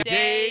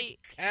day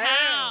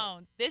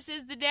count. This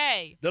is the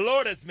day the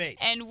Lord has made.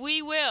 and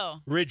we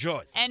will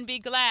Rejoice and be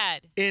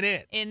glad in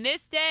it. in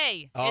this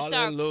day. It's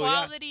our Hallelujah.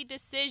 quality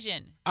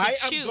decision to I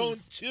choose. am going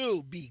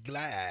to be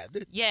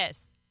glad.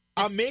 Yes.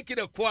 I'm making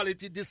a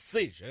quality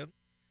decision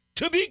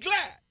to be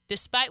glad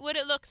Despite what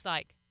it looks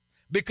like,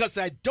 because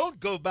I don't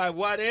go by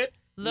what it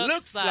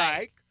looks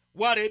like,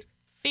 what it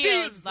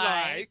feels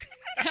like.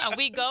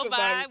 we go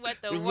by what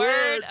the Word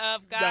words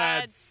of God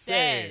God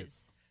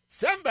says.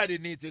 Somebody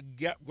needs to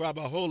grab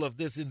a hold of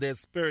this in their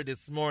spirit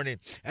this morning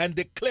and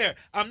declare,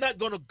 I'm not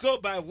going to go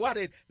by what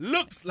it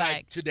looks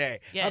like today.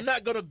 Yes. I'm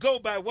not going to go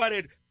by what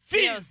it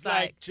feels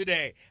like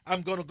today.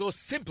 I'm going to go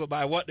simple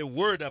by what the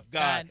Word of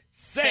God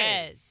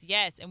says.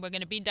 Yes, and we're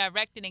going to be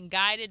directed and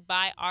guided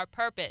by our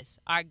purpose,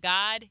 our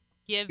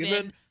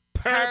God-given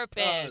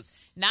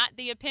purpose. Not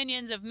the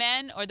opinions of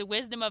men or the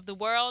wisdom of the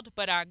world,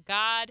 but our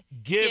Given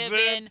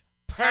God-given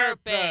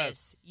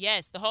purpose.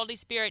 Yes, the Holy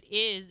Spirit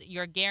is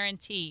your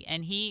guarantee,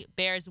 and He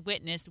bears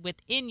witness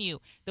within you.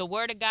 The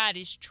Word of God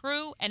is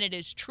true, and it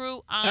is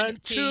true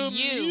unto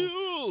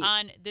you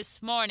on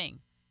this morning.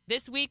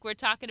 This week, we're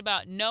talking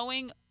about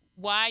knowing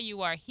why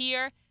you are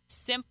here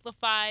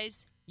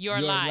simplifies your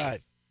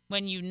life.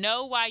 When you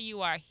know why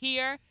you are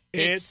here,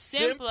 it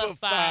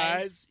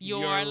simplifies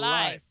your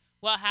life.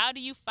 Well, how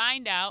do you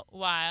find out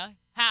why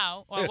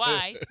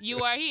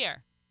you are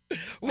here?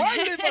 Why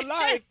live a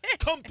life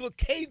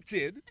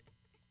complicated?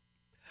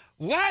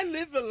 Why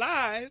live a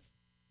life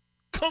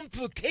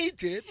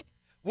complicated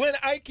when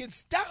I can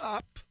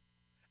stop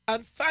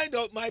and find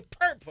out my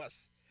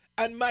purpose?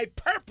 And my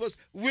purpose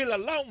will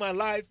allow my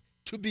life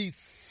to be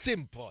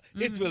simple.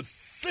 It will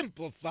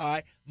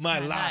simplify my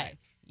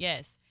life.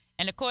 Yes.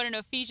 And according to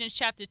Ephesians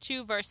chapter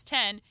 2, verse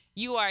 10,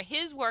 you are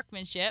His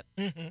workmanship.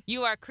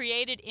 You are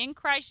created in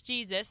Christ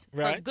Jesus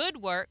for good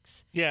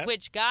works,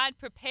 which God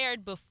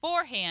prepared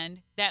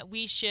beforehand that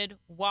we should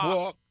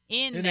walk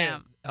in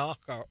them.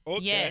 Okay.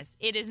 Yes,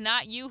 it is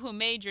not you who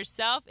made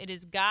yourself. It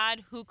is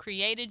God who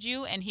created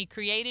you, and He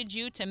created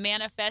you to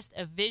manifest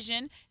a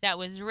vision that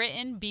was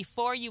written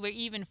before you were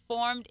even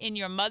formed in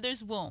your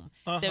mother's womb.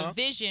 The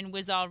vision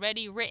was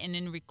already written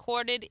and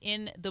recorded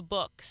in the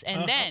books,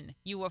 and then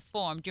you were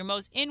formed. Your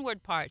most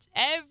inward parts,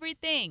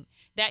 everything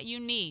that you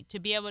need to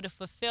be able to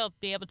fulfill,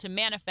 be able to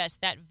manifest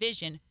that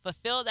vision,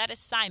 fulfill that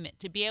assignment,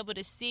 to be able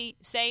to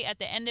say at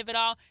the end of it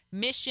all,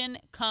 mission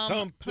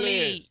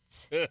complete.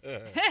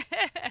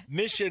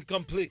 Mission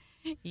complete.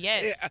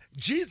 Yes.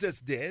 Jesus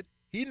did.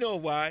 He know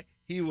why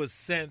he was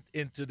sent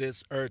into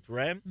this earth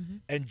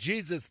realm, and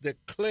Jesus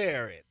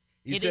declared it.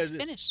 He says, is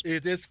finished.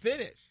 It is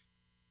finished.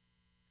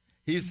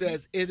 He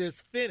says, it is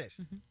finished.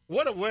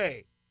 What a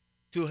way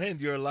to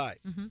end your life.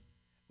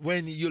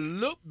 When you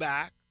look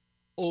back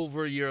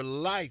over your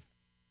life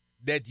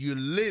that you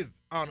live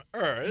on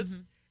earth,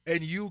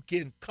 and you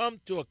can come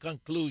to a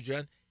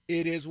conclusion,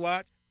 it is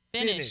what?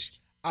 Finished.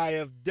 I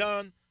have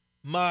done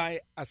my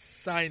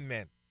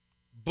assignment.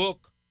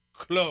 Book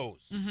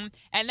closed.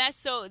 And that's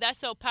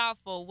so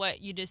powerful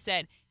what you just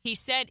said. He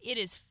said it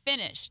is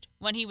finished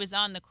when He was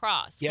on the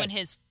cross. Yes. When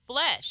His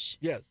flesh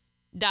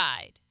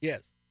died.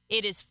 Yes.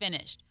 It is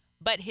finished.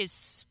 But His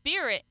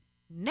spirit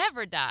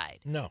never died.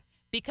 No.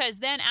 Because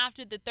then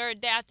after the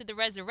third day, after the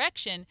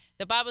resurrection,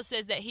 the Bible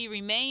says that He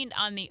remained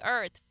on the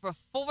earth for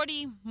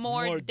 40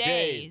 more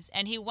days.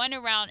 And He went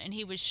around and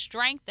He was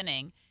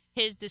strengthening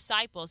His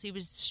disciples. He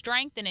was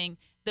strengthening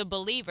the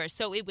believers.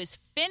 So it was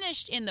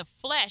finished in the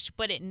flesh,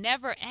 but it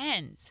never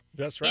ends.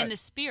 That's right. In the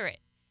spirit.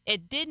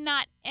 It did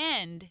not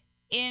end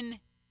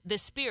in the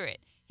spirit.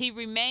 He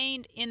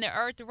remained in the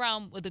earth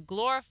realm with a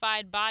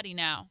glorified body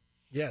now.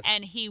 Yes.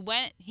 And He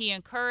went, He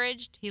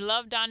encouraged, He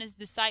loved on His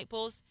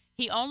disciples.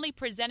 He only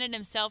presented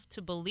Himself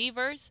to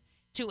believers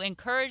to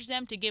encourage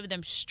them, to give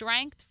them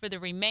strength for the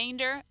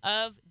remainder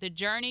of the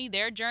journey,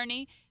 their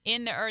journey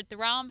in the earth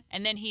realm.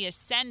 And then He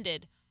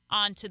ascended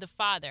on to the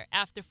Father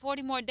after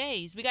 40 more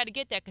days. We got to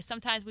get there because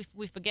sometimes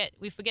we forget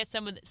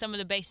some of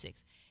the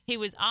basics. He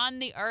was on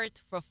the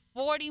earth for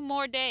 40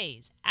 more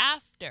days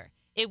after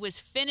it was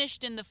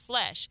finished in the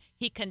flesh.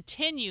 He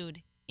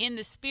continued in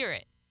the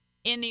spirit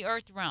in the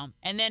earth realm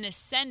and then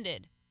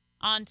ascended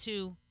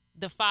onto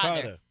the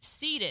Father.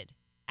 Seated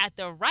at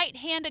the right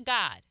hand of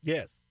God.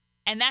 Yes.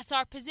 And that's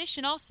our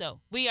position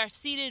also. We are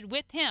seated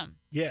with Him.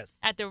 Yes.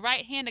 At the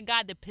right hand of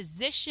God, the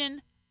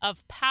position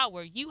of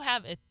power. You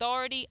have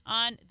authority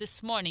on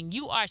this morning.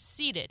 You are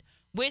seated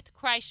with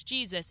Christ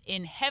Jesus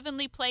in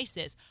heavenly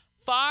places,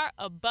 far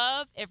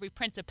above every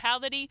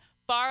principality,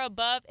 far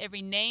above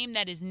every name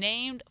that is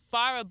named,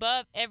 far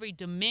above every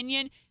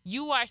dominion.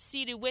 You are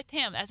seated with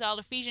Him. That's all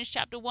Ephesians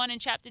chapter 1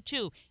 and chapter 2.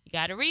 You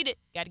got to read it.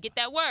 Got to get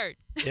that word.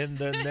 In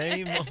the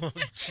name of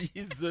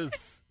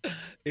Jesus,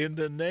 in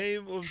the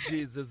name of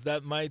Jesus,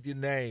 that mighty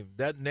name,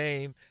 that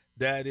name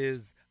that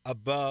is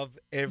above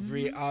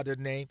every other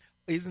name.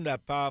 Isn't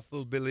that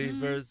powerful,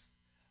 believers?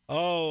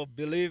 Oh,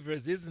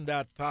 believers, isn't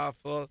that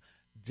powerful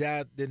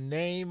that the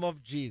name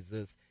of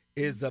Jesus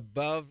is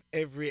above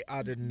every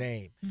other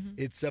name?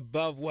 It's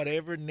above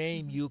whatever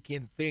name you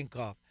can think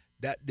of,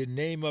 that the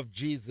name of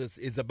Jesus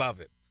is above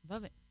it.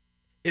 Above it.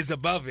 is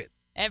above it.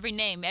 Every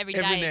name, every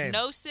Every name.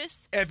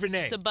 diagnosis, Every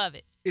name it's above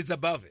it. is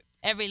above it.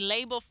 Every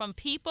label from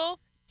people,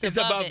 It's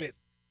above it.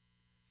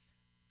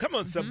 Come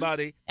on,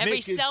 somebody. Every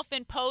Make it,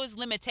 self-imposed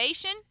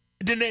limitation,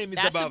 the name is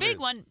that's above a big it.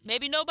 one.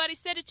 Maybe nobody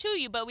said it to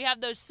you, but we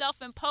have those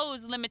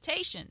self-imposed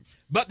limitations.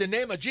 But the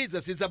name of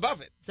Jesus is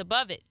above it. It's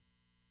above it.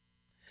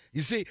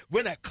 You see,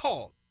 when I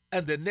call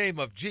and the name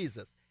of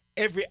Jesus,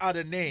 every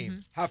other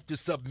name have to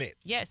submit.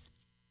 Yes.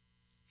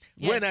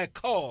 When I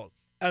call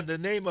and the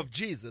name of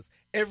Jesus,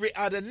 every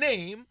other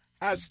name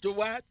has to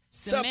what?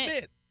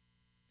 Submit.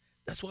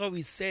 That's why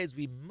we says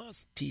we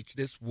must teach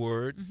this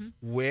word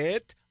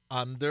with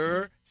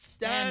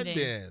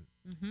understanding.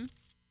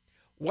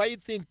 Why you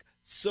think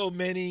so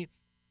many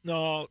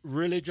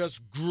religious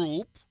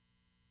group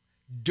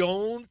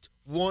don't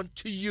want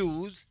to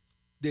use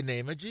the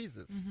name of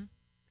Jesus?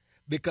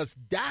 Because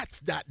that's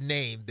that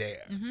name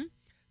there.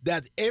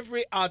 That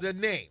every other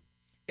name,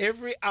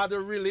 every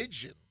other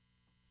religion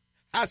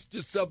has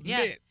to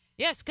submit.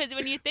 Yes, because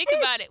when you think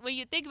about it,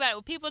 when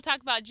people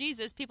talk about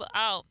Jesus, people,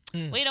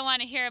 we don't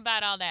want to hear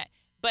about all that.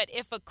 But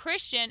if a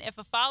Christian, if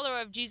a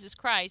follower of Jesus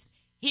Christ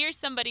hears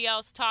somebody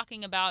else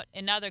talking about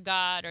another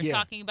God or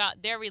talking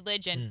about their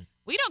religion,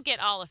 we don't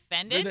get all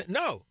offended.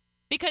 No.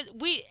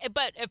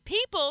 But if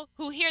people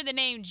who hear the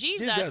name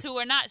Jesus, who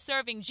are not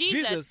serving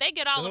Jesus, they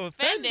get all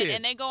offended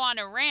and they go on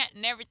a rant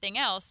and everything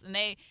else, and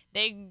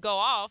they go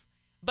off.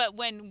 But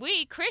when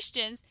we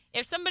Christians,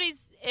 if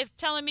somebody's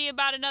telling me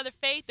about another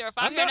faith, or if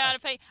I'm hearing about a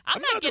faith,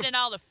 I'm not getting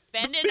all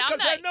offended.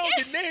 Because I know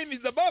the name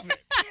is above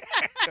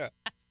it.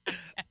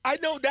 I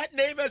know that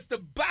name has to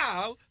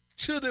bow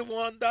to the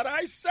one that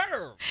I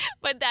serve.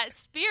 But that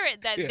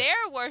spirit that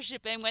they're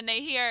worshiping when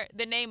they hear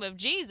the name of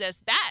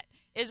Jesus, that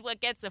is what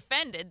gets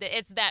offended.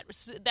 It's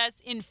that's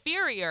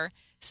inferior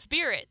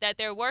spirit that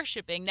they're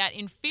worshiping, that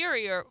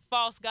inferior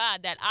false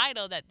god, that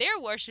idol that they're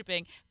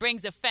worshiping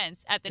brings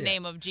offense at the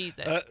name of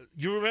Jesus.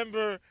 You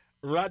remember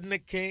Rodney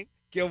King?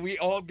 Can we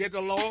all get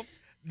along?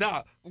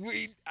 Now,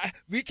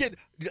 we can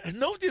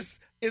notice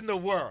in the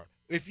world,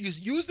 if you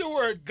use the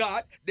word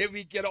God, then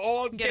we can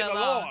all get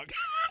along.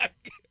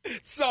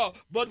 So,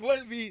 but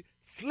when we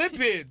slip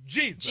in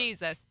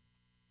Jesus,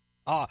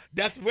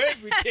 that's when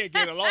we can't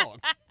get along.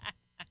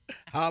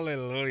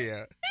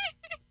 Hallelujah.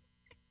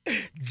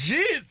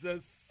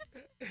 Jesus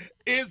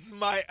is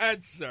my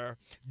answer.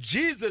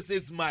 Jesus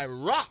is my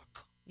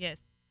rock.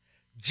 Yes.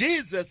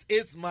 Jesus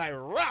is my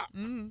rock.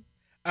 And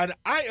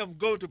I am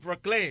going to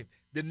proclaim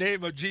the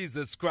name of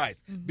Jesus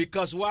Christ.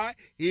 Because why?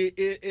 It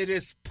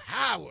is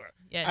power.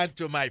 Yes. And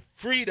to my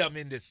freedom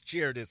in this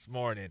chair this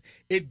morning.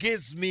 It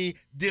gives me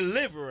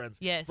deliverance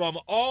from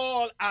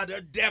all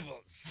other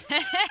devils.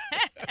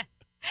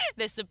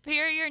 The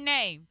superior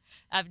name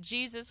of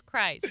Jesus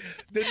Christ.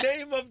 The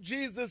name of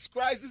Jesus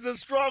Christ is a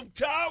strong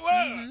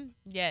tower.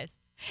 Yes.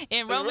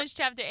 In Romans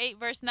chapter 8,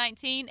 verse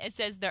 19, it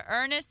says, the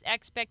earnest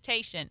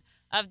expectation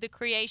of the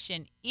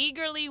creation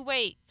eagerly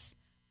waits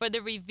for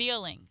the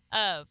revealing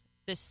of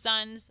the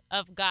sons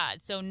of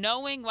God. So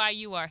knowing why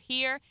you are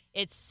here,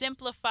 it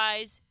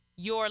simplifies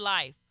your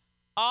life.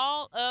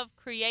 All of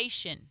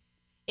creation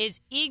is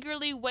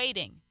eagerly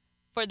waiting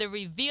for the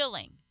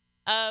revealing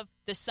of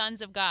the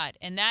sons of God,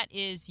 and that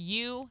is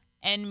you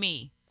and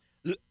me.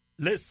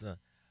 Listen,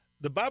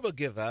 the Bible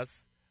gives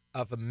us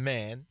of a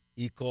man,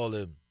 he called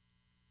him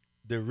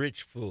the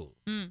rich fool.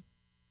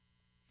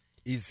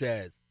 He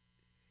says,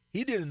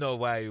 he didn't know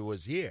why he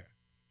was here.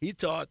 He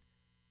thought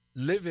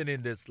living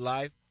in this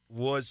life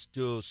was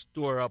to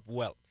store up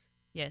wealth.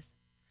 Yes.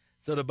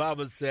 So the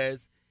Bible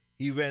says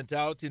he went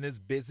out in his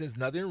business,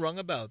 nothing wrong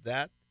about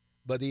that,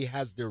 but he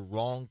has the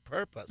wrong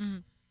purpose.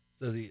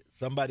 So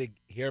somebody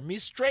hear me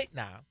straight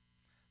now.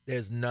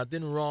 There's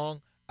nothing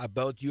wrong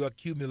about you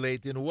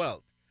accumulating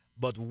wealth.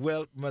 But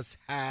wealth must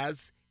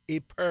has a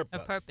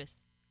purpose. A purpose.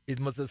 It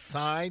must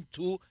assign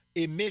to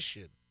a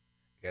mission.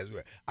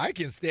 I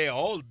can stay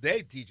all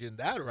day teaching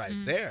that right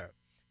there.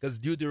 Because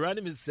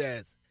Deuteronomy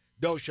says,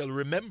 thou shalt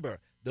remember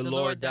the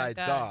Lord thy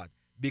God,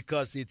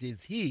 because it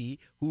is he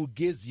who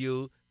gives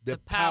you the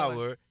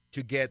power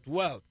to get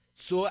wealth,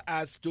 so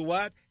as to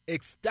what?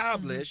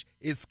 Establish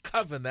his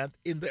covenant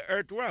in the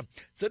earth realm.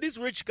 So this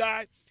rich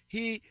guy,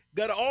 he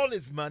got all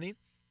his money,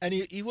 and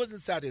he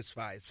wasn't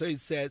satisfied. So he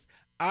says,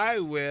 I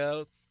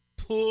will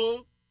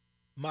pull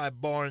my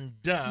barn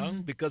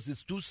down because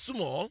it's too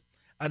small,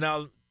 and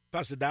I'll,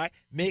 Pastor Di,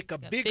 make a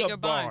bigger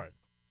barn,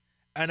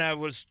 and I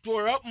will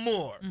store up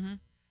more.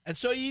 And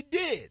so he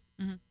did.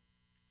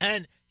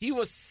 And he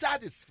was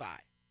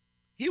satisfied.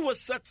 He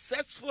was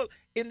successful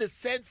in the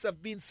sense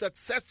of being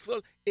successful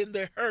in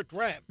the earth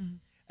realm.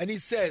 And he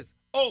says,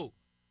 oh,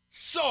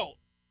 soul,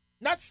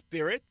 not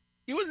spirit.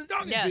 He wasn't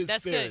talking to his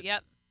that's spirit. good.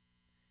 Yep.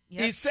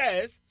 He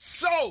says,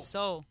 soul.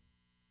 Soul.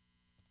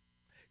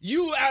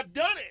 You have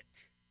done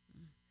it.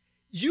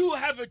 You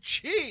have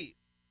achieved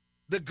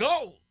the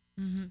goal.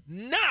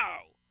 Now,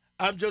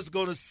 I'm just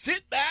going to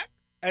sit back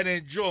and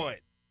enjoy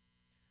it.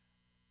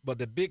 But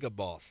the bigger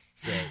boss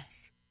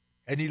says,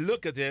 and he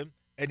looked at him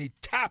and he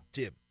tapped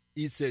him.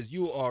 He says,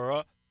 you are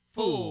a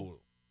fool.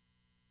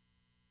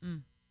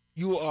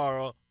 You are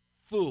a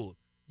fool.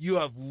 You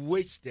have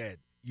wasted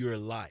your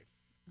life.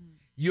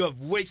 You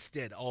have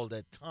wasted all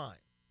that time.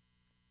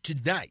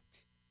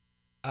 Tonight,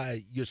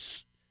 your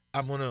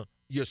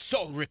your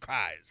soul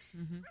requires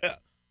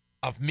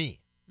of me.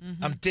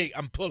 I'm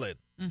pulling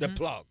the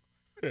plug.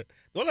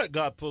 Don't let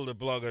God pull the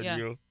plug on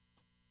you.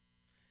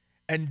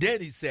 And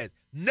then he says,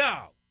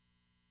 now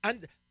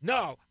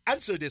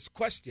answer this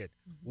question.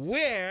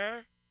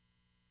 Where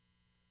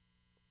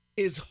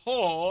is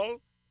all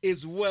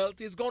his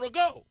wealth is going to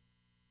go?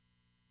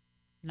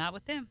 Not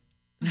with him.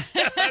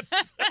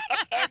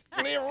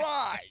 Exactly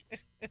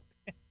right.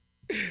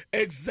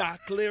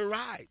 Exactly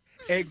right.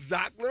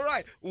 Exactly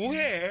right.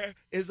 Where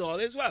is all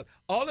his wealth?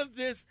 All of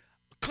this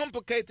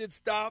complicated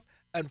stuff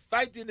and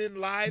fighting in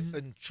life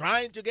and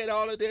trying to get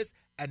all of this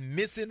and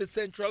missing the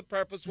central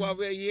purpose while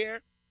we're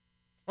here?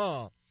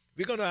 We're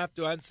going to have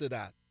to answer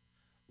that.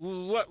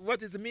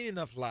 What is the meaning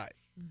of life?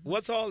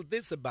 What's all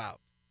this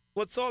about?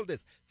 What's all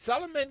this?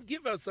 Solomon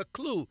gives us a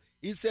clue.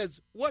 He says,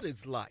 what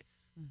is life?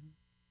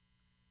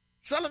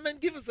 Solomon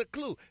give us a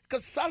clue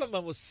because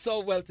Solomon was so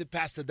wealthy,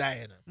 Pastor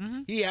Diana.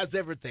 He has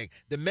everything.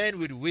 The man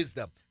with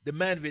wisdom, the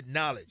man with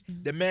knowledge,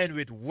 the man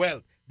with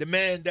wealth, the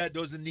man that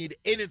doesn't need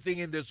anything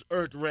in this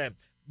earth realm.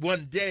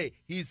 One day,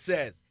 he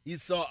says he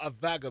saw a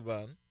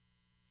vagabond,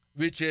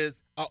 which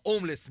is a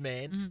homeless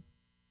man.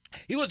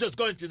 He was just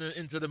going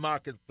into the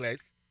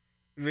marketplace.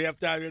 We have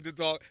time here to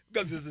talk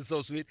because this is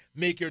so sweet.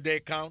 Make your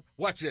day count.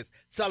 Watch this.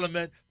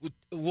 Solomon would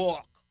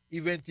walk. He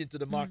went into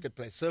the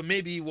marketplace. So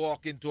maybe he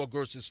walked into a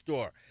grocery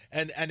store.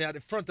 And at the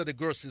front of the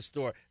grocery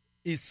store,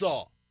 he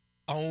saw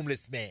a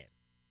homeless man.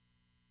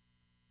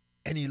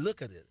 And he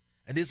looked at it.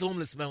 And this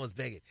homeless man was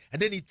begging.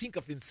 And then he think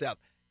of himself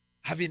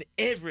having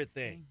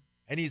everything.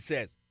 And he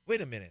says,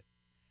 wait a minute.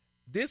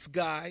 This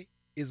guy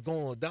is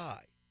going to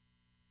die.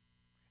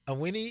 And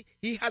when he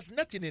has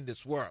nothing in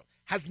this world,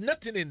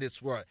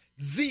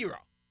 zero,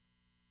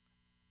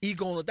 he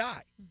going to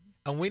die.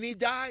 And when he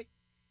die,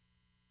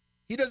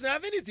 he doesn't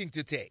have anything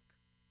to take.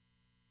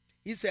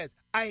 He says,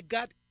 I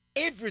got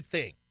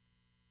everything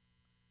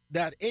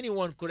that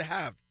anyone could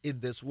have in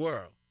this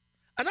world.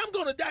 And I'm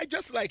going to die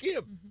just like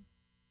him.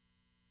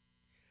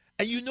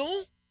 And you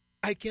know,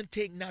 I can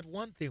take not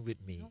one thing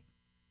with me.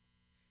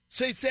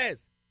 So he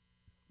says,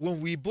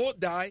 when we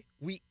both die,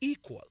 we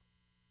equal.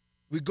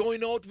 We're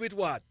going out with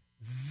what?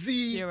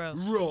 Zero.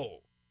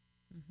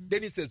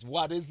 Then he says,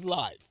 what is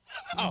life?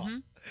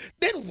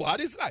 Then what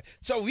is life?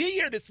 So we're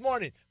here this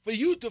morning for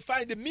you to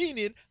find the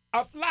meaning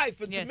of life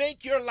and to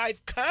make your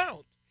life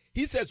count.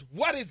 He says,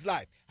 what is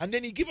life? And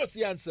then he gives us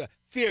the answer,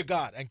 fear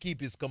God and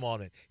keep his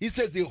commandment. He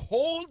says the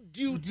whole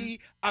duty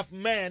of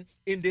man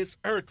in this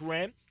earth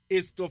realm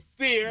is to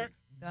fear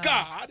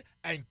God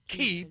and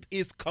keep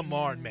his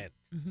commandment.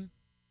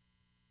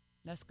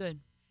 That's good.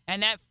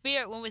 And that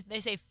fear, when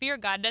they say fear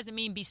God, doesn't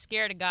mean be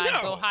scared of God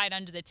and go hide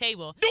under the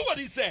table. Do what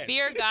he says.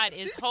 Fear God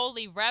is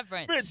holy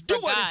reverence Do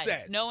for what God, he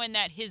says. knowing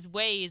that his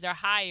ways are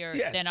higher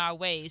than our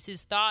ways.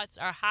 His thoughts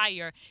are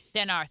higher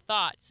than our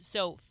thoughts.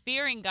 So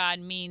fearing God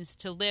means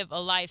to live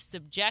a life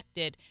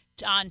subjected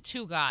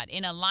unto God,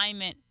 in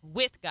alignment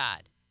with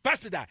God.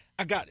 Pastor Di,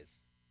 I got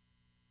this.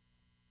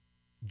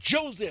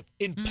 Joseph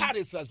in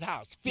Potiphar's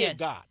house, fear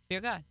God.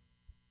 Fear God.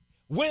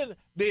 When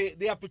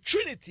the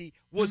opportunity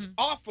was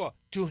offered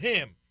to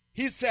him,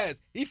 he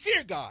says, he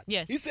feared God.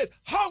 Yes. He says,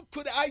 how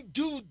could I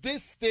do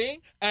this thing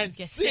and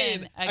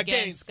sin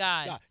against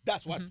God?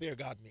 That's what fear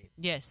God means.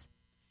 Yes.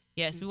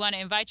 Yes, we want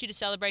to invite you to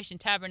Celebration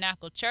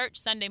Tabernacle Church,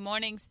 Sunday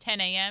mornings, 10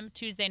 a.m.,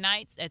 Tuesday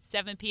nights at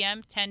 7 p.m.,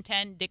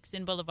 1010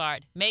 Dixon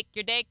Boulevard. Make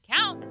your day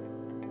count.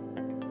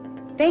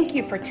 Thank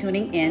you for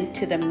tuning in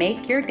to the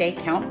Make Your Day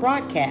Count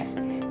broadcast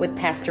with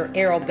Pastor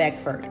Errol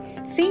Beckford,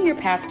 Senior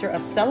Pastor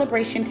of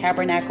Celebration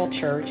Tabernacle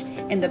Church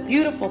in the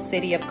beautiful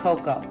city of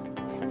Cocoa.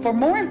 For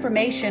more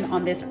information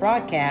on this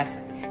broadcast,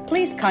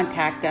 please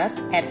contact us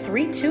at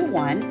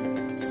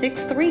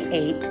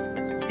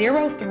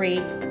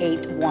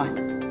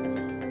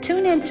 321-638-0381.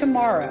 Tune in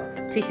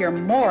tomorrow to hear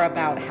more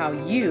about how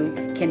you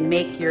can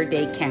make your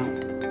day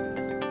count.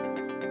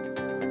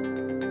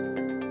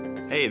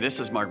 Hey, this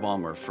is Mark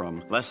Ballmer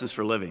from Lessons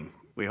for Living.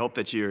 We hope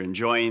that you're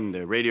enjoying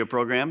the radio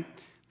program.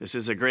 This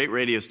is a great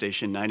radio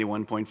station,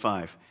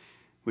 91.5.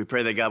 We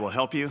pray that God will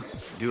help you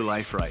do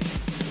life right.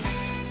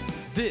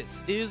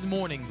 This is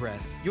Morning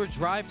Breath, your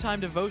drive time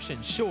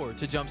devotion sure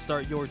to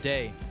jumpstart your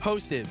day.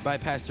 Hosted by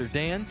Pastor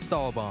Dan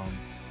Stahlbaum.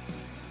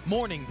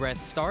 Morning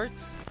Breath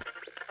starts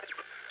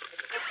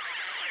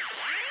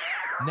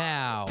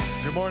now.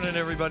 Good morning,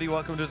 everybody.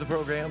 Welcome to the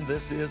program.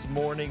 This is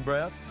Morning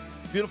Breath.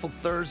 Beautiful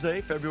Thursday,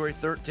 February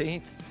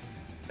 13th.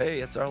 Hey,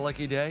 it's our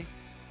lucky day.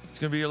 It's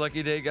going to be your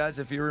lucky day, guys,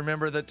 if you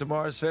remember that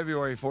tomorrow's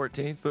February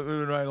 14th, but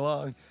moving right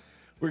along.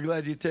 We're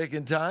glad you've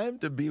taken time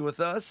to be with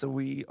us.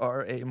 We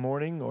are a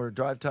morning or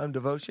drive time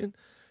devotion.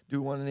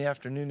 Do one in the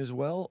afternoon as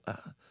well,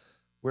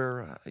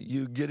 where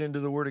you get into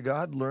the Word of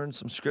God, learn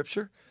some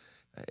Scripture.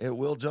 It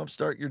will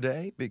jumpstart your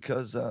day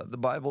because the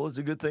Bible is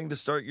a good thing to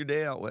start your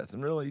day out with.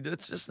 And really,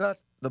 it's just not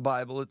the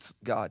Bible, it's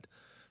God.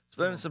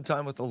 Spending some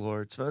time with the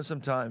Lord, spending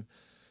some time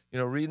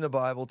reading the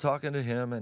Bible, talking to him,